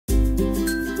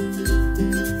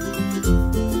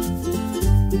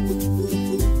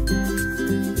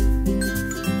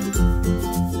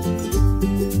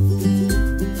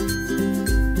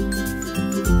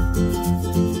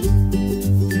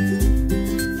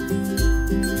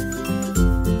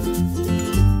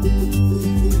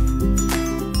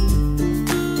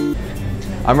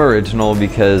I'm original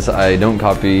because I don't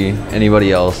copy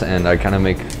anybody else and I kind of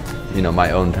make,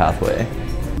 my own pathway.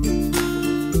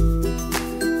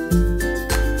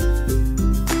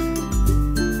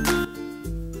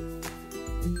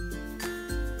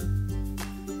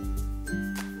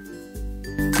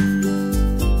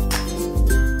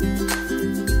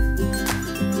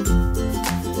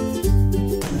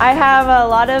 I have a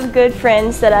lot of good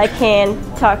friends that I can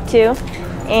talk to,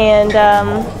 and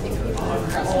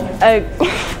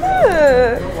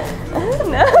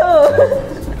no.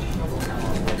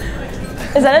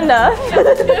 Is that enough?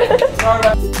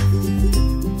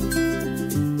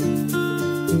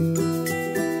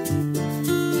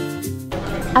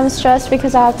 I'm stressed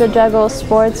because I have to juggle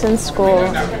sports and school.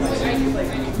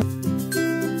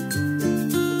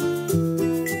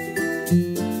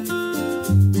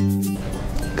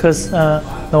 Because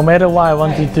no matter what I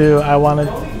want to do, I want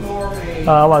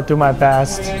to do my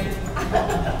best.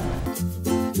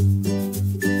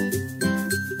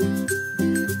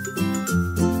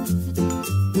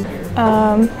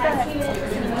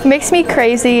 Makes me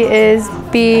crazy is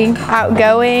being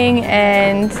outgoing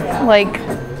and like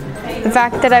the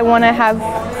fact that I want to have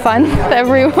fun with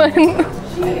everyone.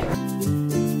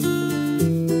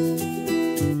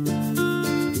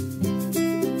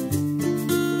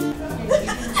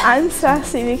 I'm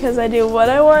sassy because I do what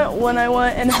I want, when I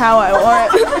want, and how I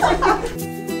want.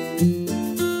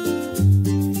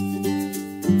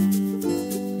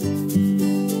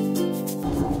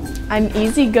 I'm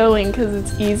easygoing because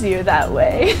it's easier that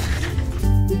way.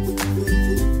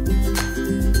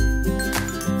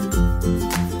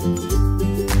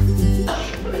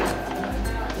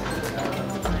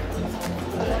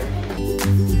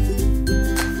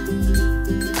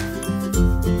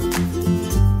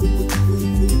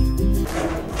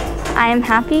 I am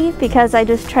happy because I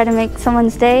just try to make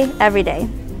someone's day every day.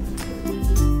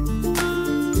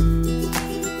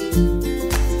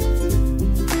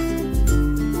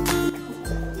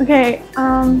 Okay,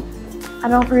 I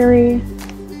don't really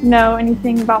know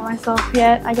anything about myself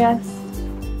yet, I guess.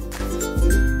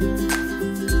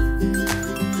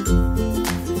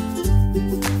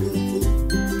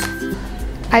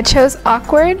 I chose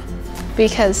awkward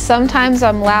because sometimes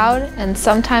I'm loud and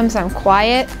sometimes I'm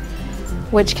quiet,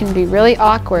 which can be really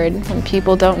awkward when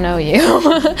people don't know you.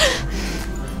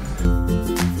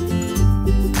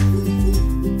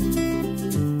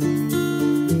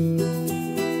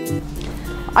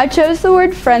 I chose the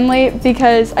word friendly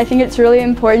because I think it's really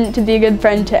important to be a good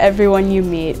friend to everyone you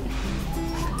meet.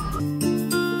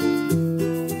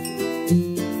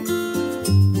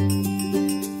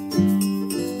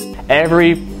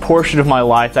 Every portion of my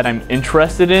life that I'm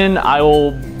interested in, I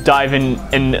will dive in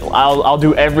and I'll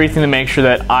do everything to make sure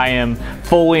that I am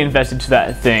fully invested to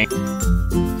that thing.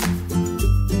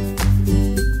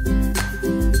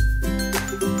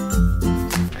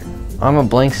 I'm a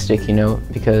blank sticky note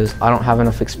because I don't have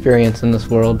enough experience in this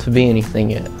world to be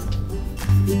anything yet.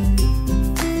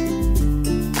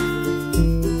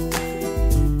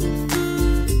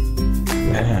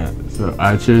 Yeah, so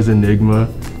I chose Enigma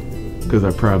because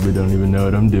I probably don't even know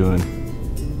what I'm doing.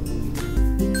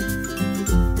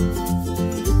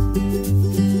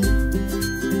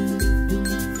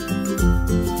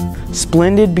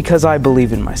 Splendid because I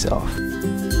believe in myself.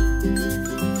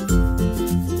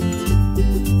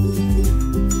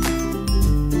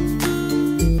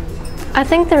 I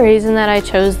think the reason that I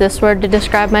chose this word to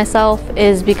describe myself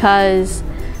is because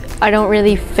I don't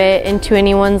really fit into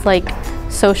anyone's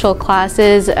social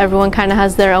classes. Everyone kind of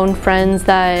has their own friends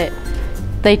that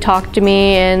they talk to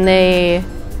me and they,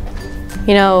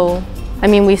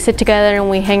 we sit together and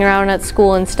we hang around at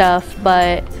school and stuff,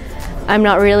 but I'm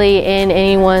not really in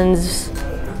anyone's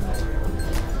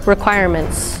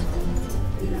requirements.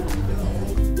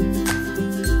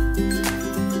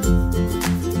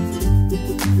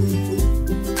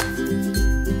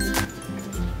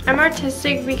 I'm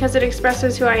artistic because it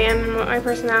expresses who I am and what my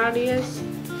personality is.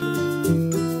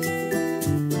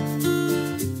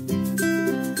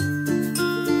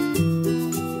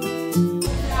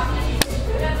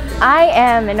 I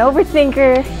am an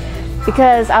overthinker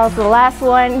because I was the last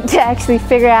one to actually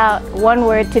figure out one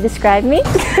word to describe me.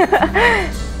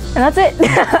 And that's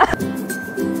it.